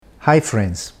Hi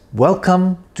friends,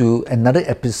 welcome to another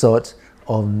episode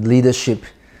of Leadership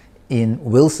in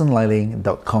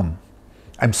wilsonliling.com.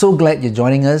 I'm so glad you're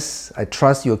joining us. I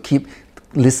trust you'll keep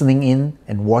listening in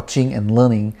and watching and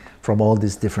learning from all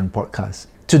these different podcasts.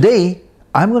 Today,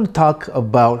 I'm going to talk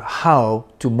about how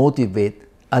to motivate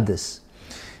others.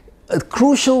 A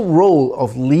crucial role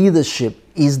of leadership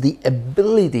is the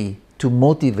ability to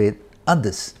motivate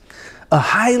others. A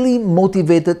highly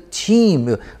motivated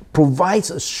team provides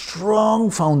a strong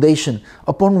foundation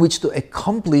upon which to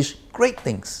accomplish great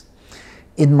things.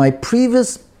 In my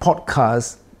previous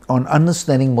podcast on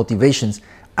understanding motivations,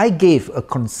 I gave a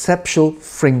conceptual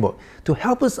framework to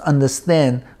help us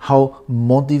understand how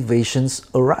motivations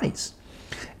arise.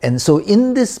 And so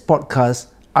in this podcast,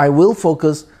 I will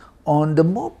focus on the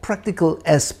more practical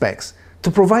aspects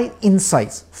to provide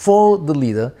insights for the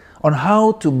leader on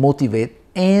how to motivate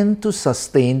and to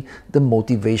sustain the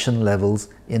motivation levels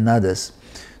in others.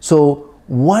 So,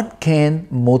 what can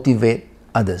motivate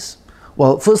others?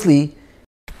 Well, firstly,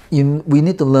 we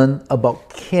need to learn about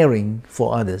caring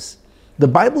for others. The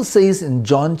Bible says in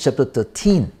John chapter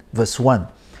 13, verse 1,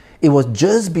 it was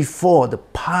just before the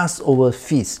Passover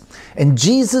feast, and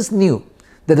Jesus knew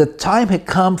that the time had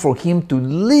come for him to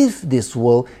leave this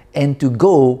world and to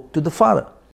go to the Father.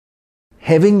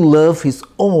 Having loved his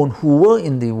own who were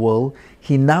in the world,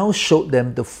 he now showed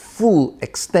them the full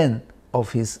extent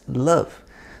of his love.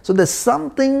 So there's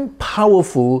something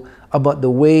powerful about the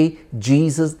way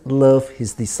Jesus loved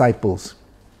his disciples.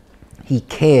 He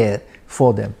cared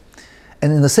for them.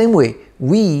 And in the same way,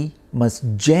 we must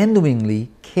genuinely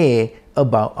care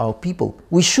about our people.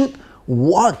 We should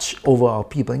watch over our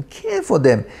people and care for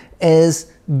them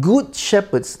as good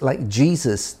shepherds like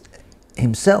Jesus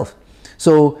himself.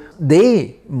 So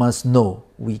they must know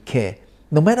we care,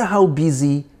 no matter how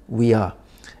busy we are.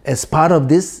 As part of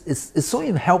this, it's so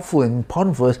helpful and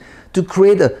important for us to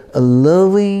create a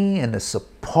loving and a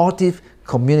supportive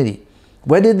community,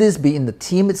 whether this be in the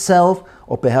team itself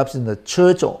or perhaps in the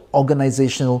church or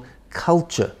organizational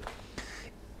culture.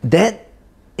 That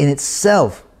in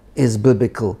itself is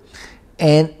biblical.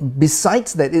 And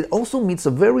besides that, it also meets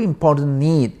a very important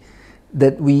need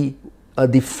that we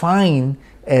define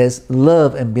as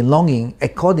love and belonging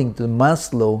according to the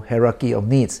Maslow hierarchy of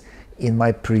needs in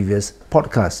my previous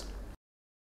podcast.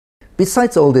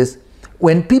 Besides all this,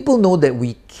 when people know that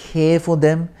we care for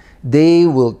them, they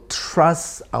will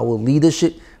trust our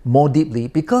leadership more deeply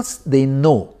because they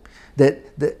know that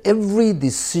every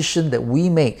decision that we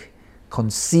make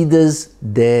considers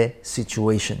their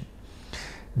situation.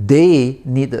 They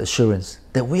need the assurance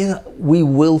that we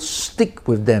will stick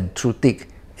with them through thick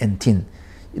and thin.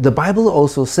 The Bible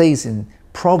also says in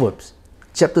Proverbs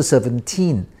chapter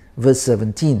 17, verse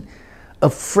 17, a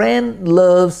friend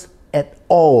loves at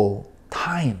all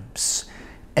times,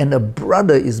 and a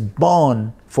brother is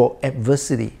born for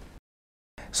adversity.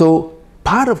 So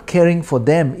part of caring for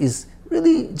them is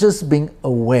really just being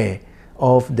aware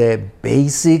of their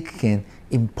basic and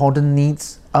important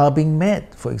needs are being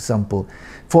met, for example.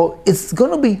 For it's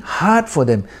going to be hard for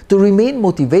them to remain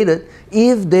motivated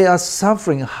if they are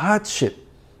suffering hardship.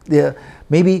 They're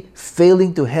maybe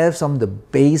failing to have some of the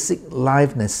basic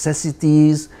life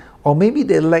necessities, or maybe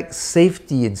they lack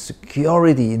safety and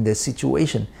security in their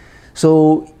situation.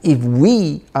 So if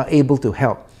we are able to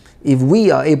help, if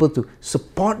we are able to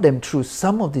support them through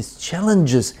some of these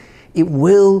challenges, it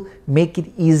will make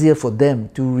it easier for them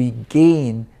to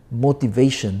regain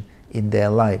motivation in their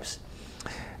lives.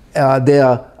 There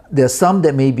are some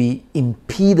that may be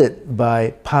impeded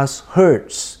by past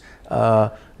hurts,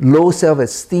 low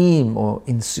self-esteem or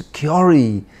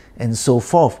insecurity and so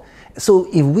forth. So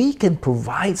if we can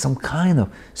provide some kind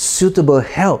of suitable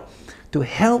help to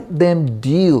help them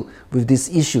deal with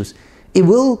these issues, it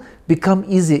will become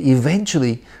easier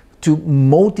eventually to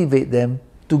motivate them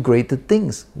to greater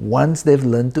things once they've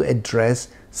learned to address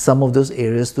some of those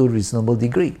areas to a reasonable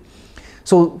degree.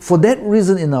 So for that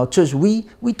reason in our church, we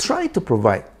try to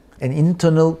provide an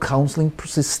internal counseling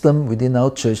system within our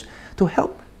church to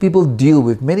help people deal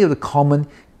with many of the common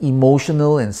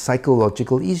emotional and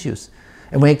psychological issues.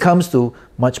 And when it comes to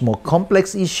much more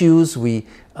complex issues, we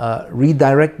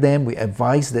redirect them, we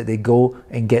advise that they go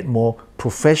and get more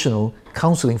professional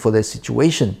counseling for their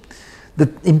situation.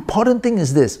 The important thing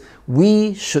is this: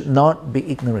 we should not be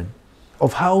ignorant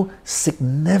of how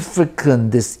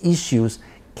significant these issues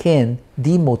can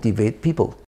demotivate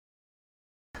people.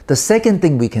 The second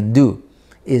thing we can do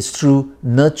is through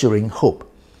nurturing hope.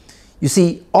 You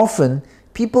see, often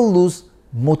people lose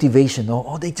motivation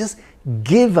or they just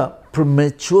give up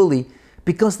prematurely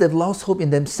because they've lost hope in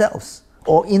themselves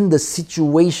or in the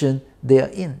situation they are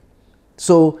in.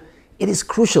 So it is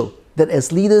crucial that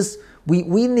as leaders,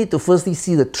 we need to firstly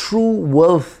see the true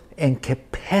worth and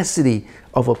capacity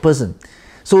of a person,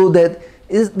 so that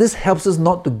this helps us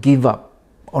not to give up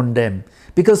on them,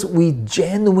 because we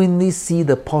genuinely see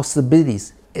the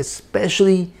possibilities,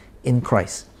 especially in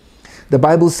Christ. The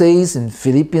Bible says in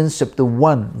Philippians chapter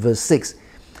 1 verse 6,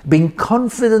 being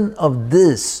confident of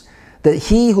this, that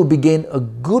he who began a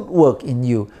good work in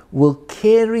you will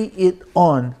carry it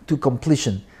on to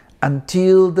completion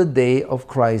until the day of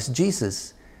Christ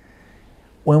Jesus.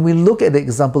 When we look at the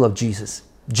example of Jesus,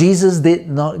 Jesus did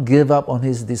not give up on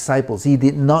his disciples. He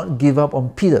did not give up on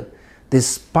Peter,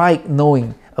 despite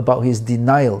knowing about his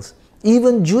denials.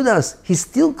 Even Judas, he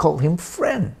still called him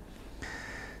friend.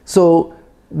 So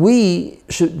we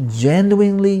should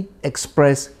genuinely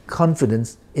express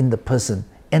confidence in the person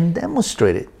and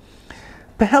demonstrate it.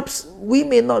 Perhaps we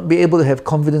may not be able to have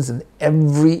confidence in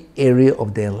every area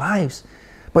of their lives,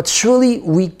 but surely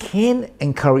we can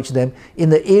encourage them in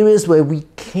the areas where we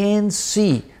can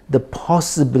see the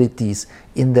possibilities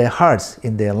in their hearts,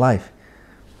 in their life.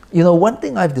 You know, one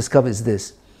thing I've discovered is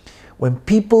this: when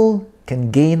people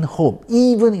can gain hope,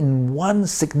 even in one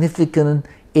significant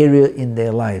area in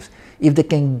their lives, if they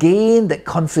can gain that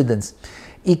confidence,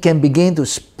 it can begin to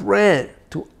spread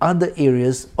to other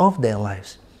areas of their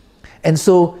lives. And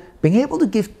so being able to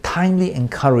give timely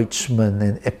encouragement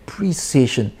and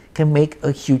appreciation can make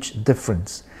a huge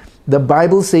difference. The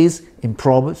Bible says in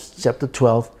Proverbs chapter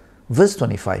 12, verse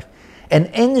 25, an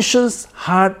anxious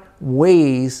heart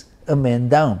weighs a man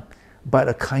down, but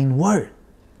a kind word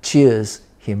cheers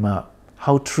him up.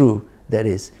 How true that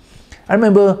is. I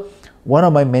remember one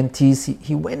of my mentees,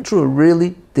 he went through a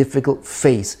really difficult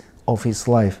phase of his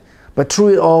life, but through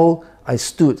it all, I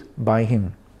stood by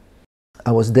him.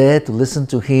 I was there to listen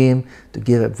to him, to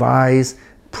give advice,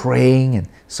 praying and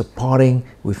supporting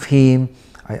with him.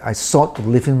 I sought to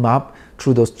lift him up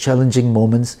through those challenging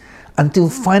moments until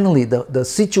finally the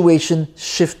situation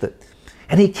shifted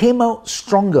and he came out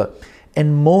stronger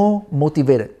and more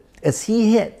motivated as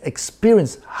he had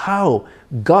experienced how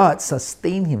God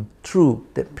sustained him through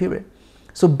that period.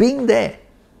 So being there,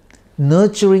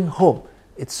 nurturing hope,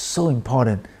 it's so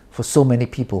important for so many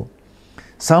people.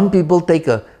 Some people take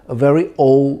a very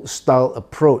old style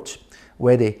approach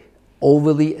where they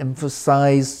overly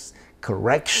emphasize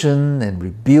correction and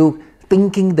rebuke,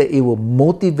 thinking that it will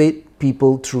motivate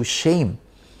people through shame.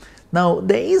 Now,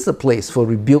 there is a place for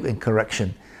rebuke and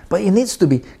correction, but it needs to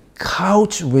be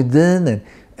couched within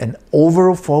an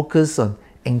overall focus on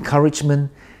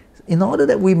encouragement in order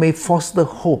that we may foster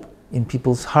hope in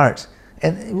people's hearts.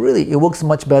 And really, it works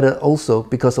much better also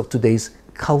because of today's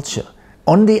culture.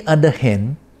 On the other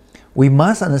hand, we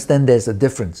must understand there's a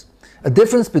difference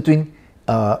between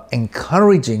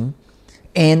encouraging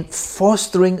and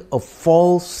fostering a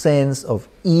false sense of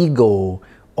ego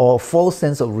or false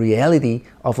sense of reality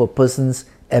of a person's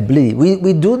ability.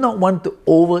 We do not want to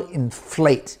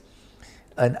overinflate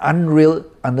an unreal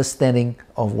understanding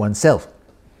of oneself.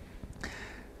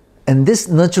 And this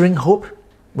nurturing hope,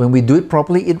 when we do it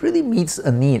properly, it really meets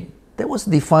a need that was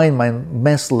defined by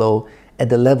Maslow at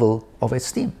the level of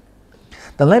esteem.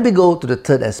 Now let me go to the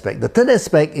third aspect. The third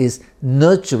aspect is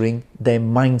nurturing their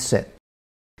mindset.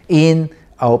 In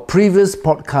our previous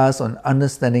podcast on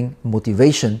understanding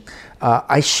motivation,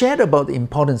 I shared about the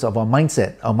importance of our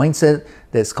mindset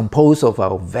that's composed of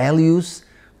our values,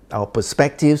 our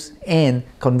perspectives, and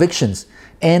convictions.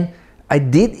 And I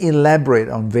did elaborate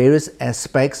on various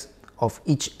aspects of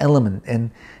each element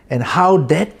and how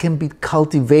that can be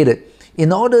cultivated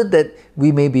in order that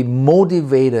we may be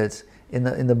motivated in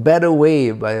a better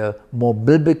way by a more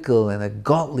biblical and a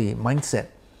godly mindset.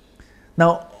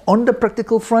 Now, on the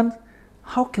practical front,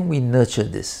 how can we nurture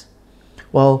this?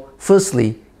 Well,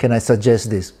 firstly, can I suggest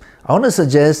this? I want to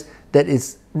suggest that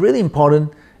it's really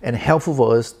important and helpful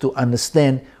for us to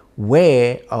understand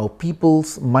where our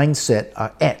people's mindset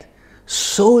are at,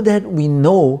 so that we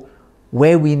know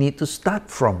where we need to start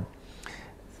from.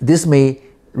 This may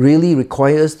really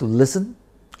require us to listen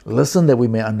that we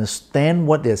may understand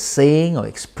what they're saying or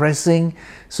expressing,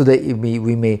 so that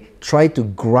we may try to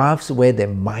grasp where their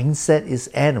mindset is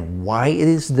at and why it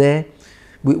is there.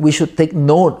 We should take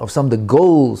note of some of the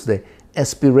goals, the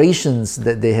aspirations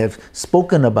that they have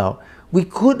spoken about. We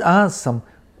could ask some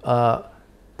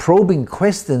probing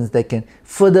questions that can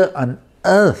further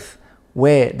unearth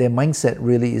where their mindset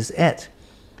really is at.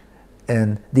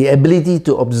 And the ability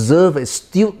to observe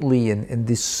astutely and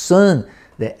discern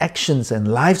their actions and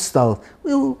lifestyle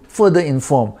will further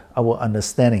inform our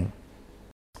understanding.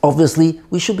 Obviously,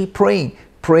 we should be praying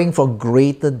for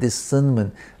greater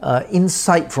discernment,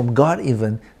 insight from God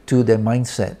even to their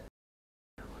mindset.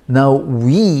 Now,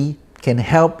 we can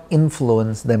help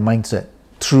influence their mindset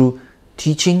through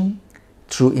teaching,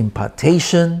 through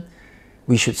impartation.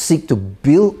 We should seek to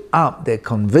build up their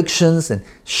convictions and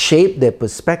shape their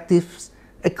perspectives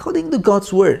according to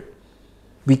God's Word.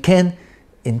 We can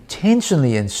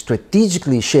intentionally and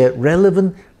strategically share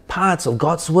relevant parts of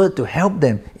God's Word to help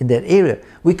them in that area.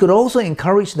 We could also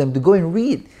encourage them to go and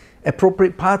read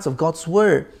appropriate parts of God's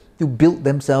Word to build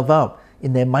themselves up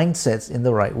in their mindsets in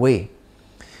the right way.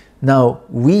 Now,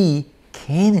 we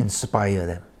can inspire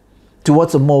them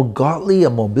towards a more godly, a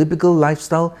more biblical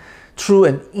lifestyle through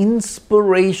an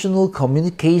inspirational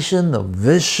communication of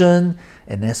vision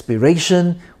and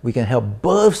aspiration. We can help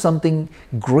birth something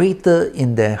greater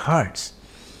in their hearts.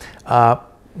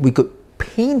 We could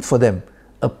paint for them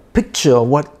a picture of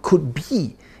what could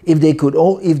be if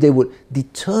they would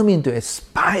determine to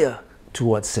aspire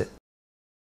towards it.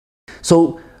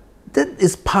 So that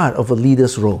is part of a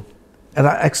leader's role. And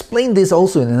I explained this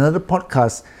also in another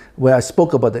podcast where I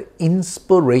spoke about the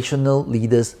inspirational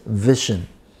leader's vision.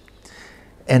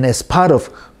 And as part of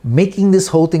making this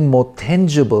whole thing more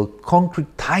tangible,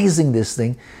 concretizing this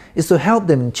thing, is to help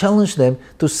them and challenge them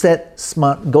to set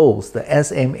SMART goals, the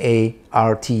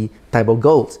SMART type of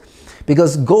goals.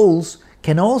 Because goals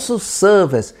can also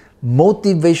serve as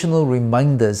motivational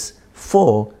reminders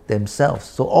for themselves.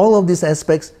 So all of these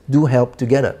aspects do help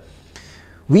together.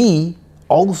 We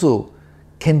also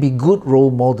can be good role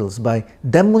models by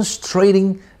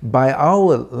demonstrating by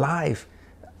our life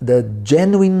the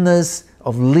genuineness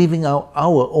of living out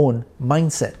our own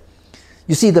mindset.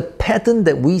 You see, the pattern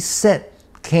that we set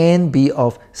can be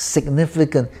of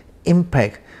significant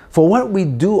impact, for what we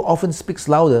do often speaks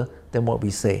louder than what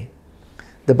we say.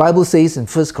 The Bible says in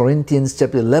 1 Corinthians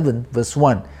chapter 11 verse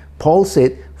 1, Paul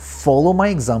said, "Follow my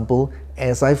example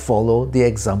as I follow the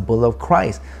example of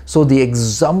Christ." So the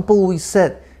example we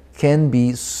set can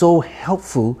be so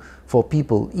helpful for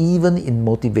people, even in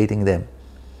motivating them.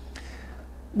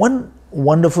 One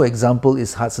wonderful example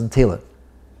is Hudson Taylor.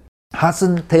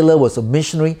 Hudson Taylor was a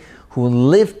missionary who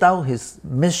lived out his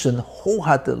mission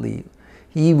wholeheartedly.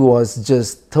 He was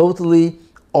just totally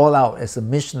all out as a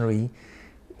missionary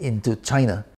into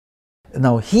China.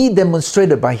 Now, he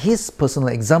demonstrated by his personal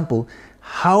example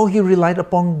how he relied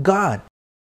upon God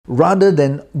rather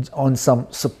than on some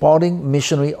supporting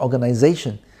missionary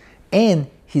organization, and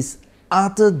his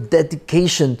utter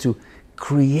dedication to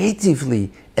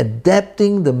creatively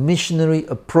adapting the missionary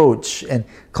approach and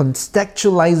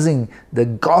contextualizing the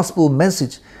gospel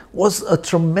message was a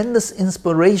tremendous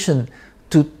inspiration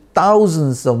to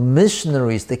thousands of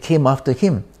missionaries that came after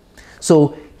him.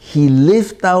 So he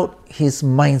lived out his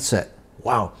mindset.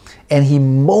 Wow. And he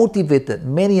motivated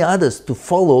many others to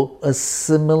follow a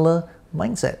similar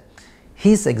mindset.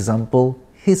 His example,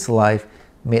 his life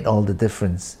made all the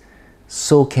difference.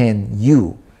 So can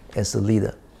you as a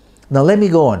leader. Now let me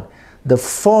go on. The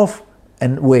fourth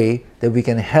way that we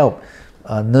can help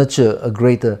nurture a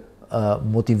greater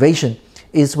motivation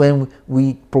is when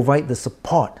we provide the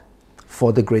support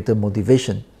for the greater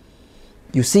motivation.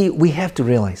 You see, we have to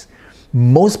realize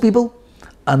most people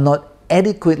are not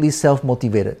adequately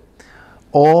self-motivated,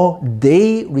 or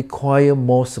they require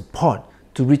more support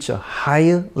to reach a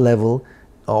higher level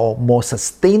or more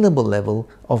sustainable level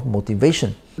of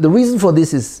motivation. The reason for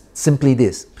this is simply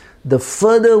this: the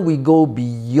further we go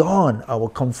beyond our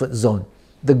comfort zone,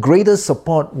 the greater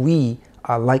support we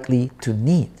are likely to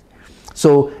need.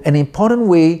 So an important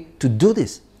way to do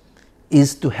this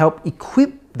is to help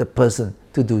equip the person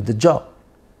to do the job.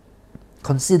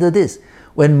 Consider this.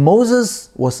 When Moses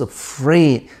was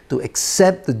afraid to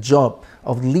accept the job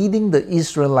of leading the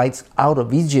Israelites out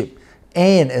of Egypt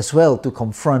and as well to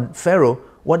confront Pharaoh,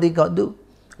 what did God do?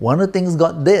 One of the things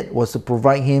God did was to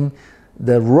provide him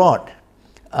the rod,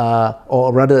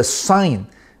 or rather a sign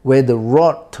where the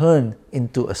rod turned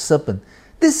into a serpent.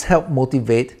 This helped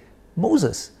motivate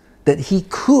Moses that he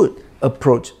could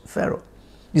approach Pharaoh.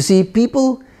 You see,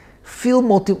 people feel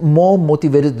more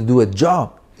motivated to do a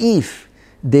job if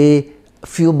they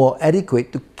feel more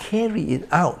adequate to carry it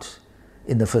out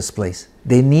in the first place.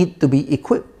 They need to be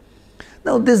equipped.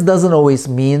 Now, this doesn't always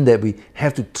mean that we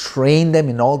have to train them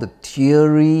in all the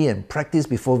theory and practice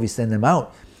before we send them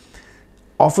out.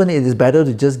 Often it is better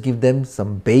to just give them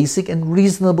some basic and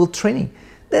reasonable training,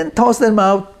 then toss them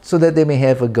out so that they may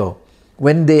have a go.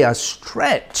 When they are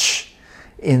stretched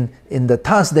in the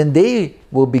task, then they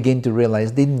will begin to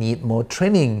realize they need more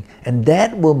training, and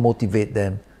that will motivate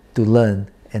them to learn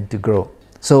and to grow.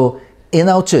 So in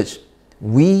our church,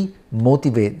 we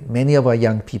motivate many of our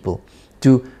young people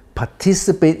to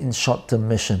participate in short-term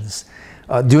missions.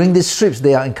 During these trips,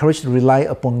 they are encouraged to rely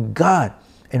upon God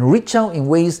and reach out in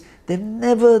ways they've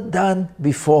never done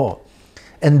before.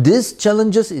 And this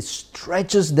challenges, it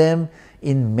stretches them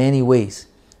in many ways.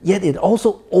 Yet it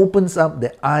also opens up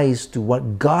their eyes to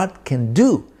what God can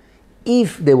do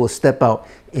if they will step out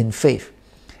in faith.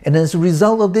 And as a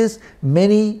result of this,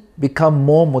 many become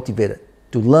more motivated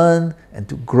to learn and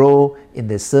to grow in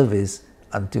their service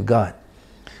unto God.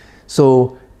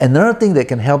 So another thing that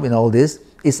can help in all this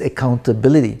is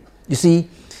accountability. You see,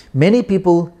 many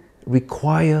people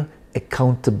require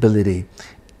accountability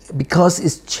because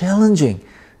it's challenging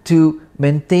to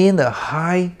maintain a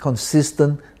high,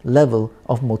 consistent level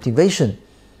of motivation.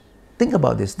 Think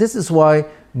about this. This is why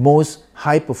most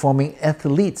high-performing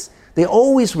athletes, they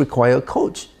always require a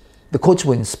coach. The coach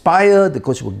will inspire, the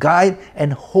coach will guide,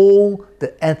 and hold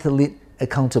the athlete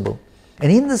accountable.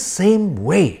 And in the same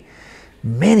way,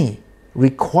 many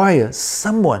require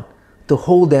someone to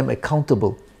hold them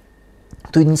accountable,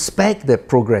 to inspect their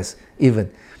progress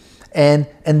even. And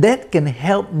that can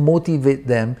help motivate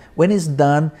them when it's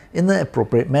done in the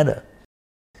appropriate manner.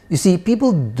 You see,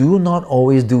 people do not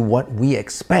always do what we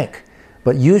expect,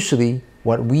 but usually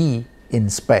what we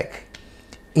inspect.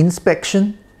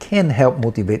 Inspection can help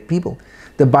motivate people.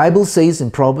 The Bible says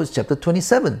in Proverbs chapter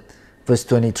 27, verse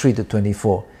 23 to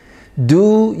 24,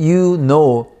 "Do you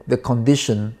know the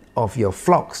condition of your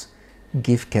flocks?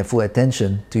 Give careful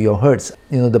attention to your herds."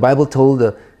 The Bible told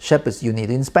the shepherds you need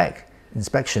to inspect.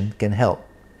 Inspection can help.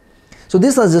 So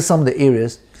these are just some of the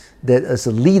areas that as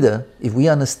a leader, if we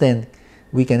understand,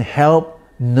 we can help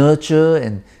nurture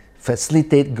and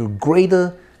facilitate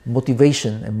greater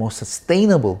motivation and more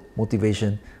sustainable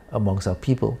motivation amongst our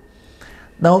people.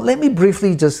 Now, let me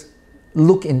briefly just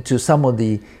look into some of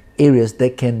the areas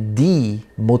that can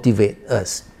demotivate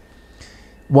us.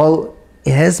 While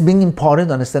it has been important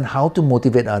to understand how to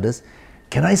motivate others,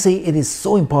 can I say it is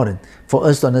so important for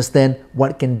us to understand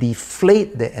what can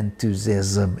deflate their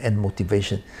enthusiasm and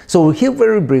motivation. So here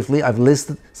very briefly, I've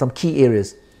listed some key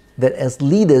areas that as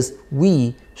leaders,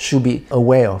 we should be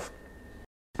aware of.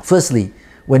 Firstly,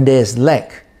 when there is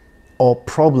lack or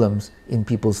problems in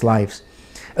people's lives.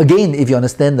 Again, if you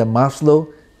understand the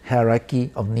Maslow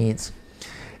hierarchy of needs,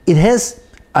 it has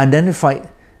identified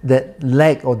that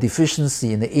lack or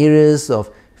deficiency in the areas of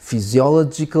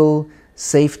physiological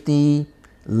safety,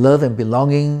 love and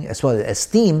belonging, as well as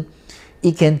esteem.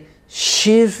 It can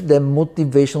shift their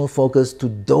motivational focus to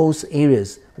those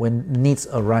areas when needs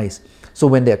arise. So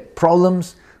when there are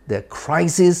problems, there are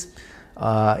crises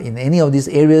in any of these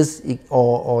areas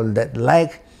or that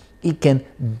lack, it can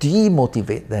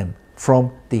demotivate them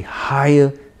from the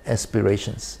higher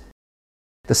aspirations.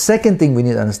 The second thing we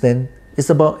need to understand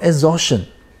is about exhaustion.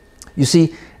 You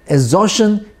see,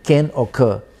 exhaustion can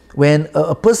occur when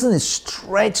a person is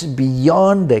stretched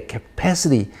beyond their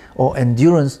capacity or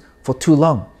endurance for too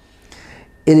long.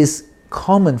 It is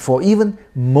common for even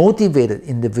motivated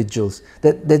individuals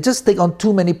that they just take on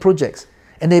too many projects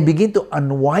and they begin to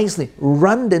unwisely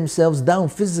run themselves down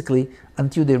physically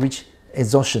until they reach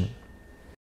exhaustion.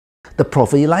 The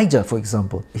prophet Elijah, for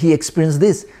example, he experienced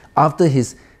this after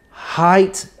his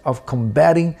height of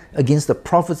combating against the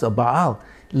prophets of Baal,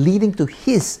 leading to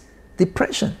his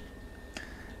depression.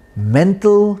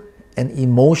 Mental and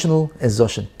emotional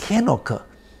exhaustion can occur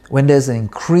when there's an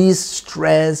increased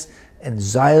stress,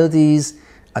 anxieties,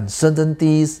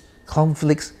 uncertainties,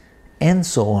 conflicts, and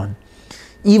so on.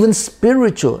 Even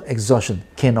spiritual exhaustion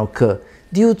can occur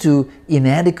due to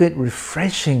inadequate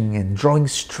refreshing and drawing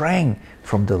strength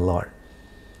from the Lord.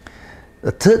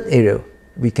 The third area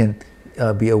we can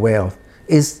be aware of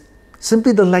is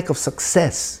simply the lack of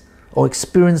success or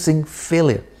experiencing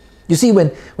failure. You see,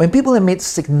 when people have made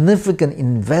significant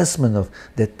investment of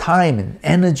their time and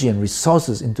energy and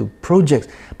resources into projects,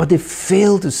 but they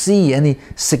fail to see any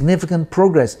significant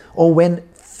progress, or when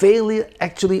failure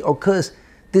actually occurs,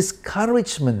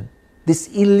 discouragement,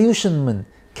 disillusionment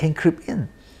can creep in.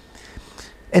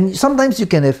 And sometimes you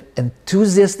can have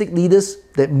enthusiastic leaders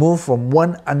that move from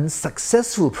one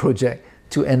unsuccessful project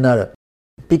to another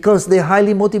because they're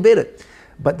highly motivated,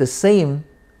 but the same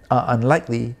are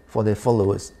unlikely for their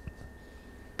followers.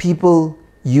 People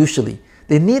usually,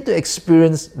 they need to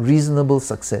experience reasonable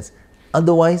success.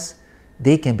 Otherwise,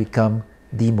 they can become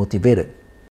demotivated.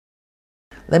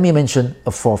 Let me mention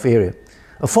a fourth area.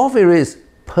 A fourth area is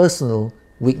personal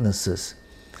weaknesses.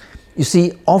 You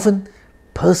see, often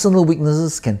personal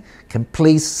weaknesses can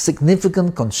place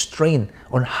significant constraint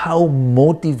on how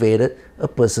motivated a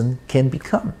person can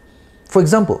become. For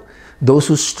example, those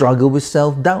who struggle with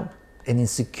self-doubt and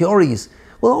insecurities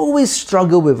will always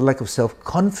struggle with lack of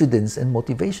self-confidence and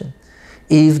motivation.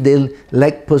 If they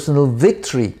lack personal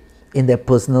victory in their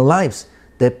personal lives,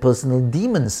 their personal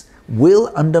demons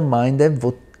will undermine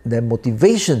their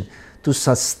motivation to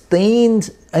sustain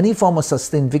any form of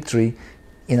sustained victory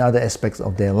in other aspects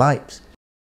of their lives.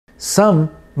 Some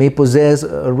may possess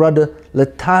a rather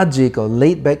lethargic or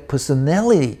laid-back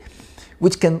personality,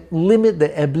 which can limit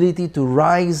their ability to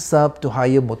rise up to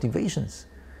higher motivations.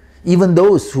 Even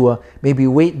those who are maybe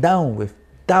weighed down with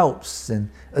doubts and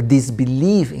a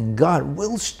disbelief in God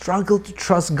will struggle to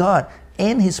trust God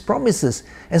and His promises,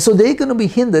 and so they're going to be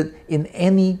hindered in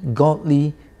any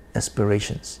godly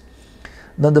aspirations.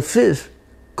 Now, the fifth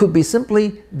could be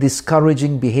simply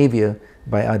discouraging behavior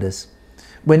by others.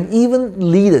 When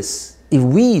even leaders, if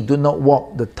we do not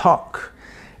walk the talk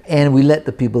and we let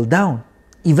the people down,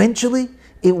 eventually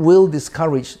it will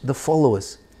discourage the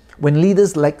followers. When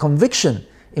leaders lack conviction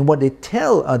in what they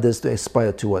tell others to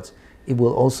aspire towards, it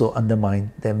will also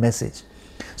undermine their message.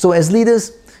 So as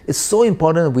leaders, it's so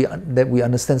important that we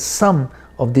understand some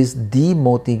of these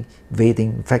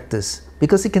demotivating factors,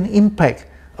 because it can impact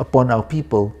upon our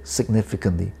people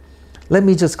significantly. Let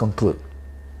me just conclude.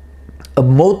 A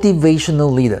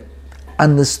motivational leader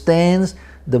understands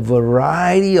the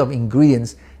variety of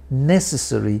ingredients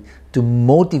necessary to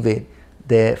motivate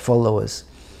their followers,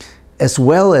 as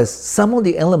well as some of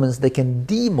the elements that can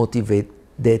demotivate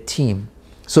their team.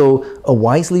 So a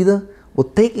wise leader will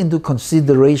take into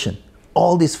consideration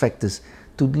all these factors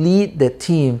to lead their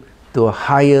team to a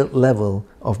higher level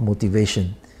of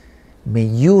motivation. May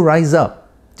you rise up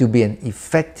to be an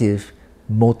effective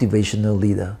motivational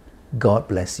leader. God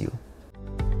bless you.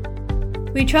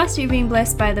 We trust you've been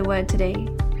blessed by the word today.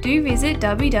 Do visit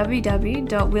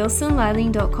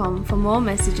www.wilsonliling.com for more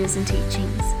messages and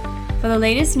teachings. For the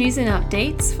latest news and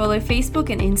updates, follow Facebook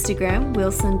and Instagram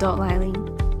wilson.liling.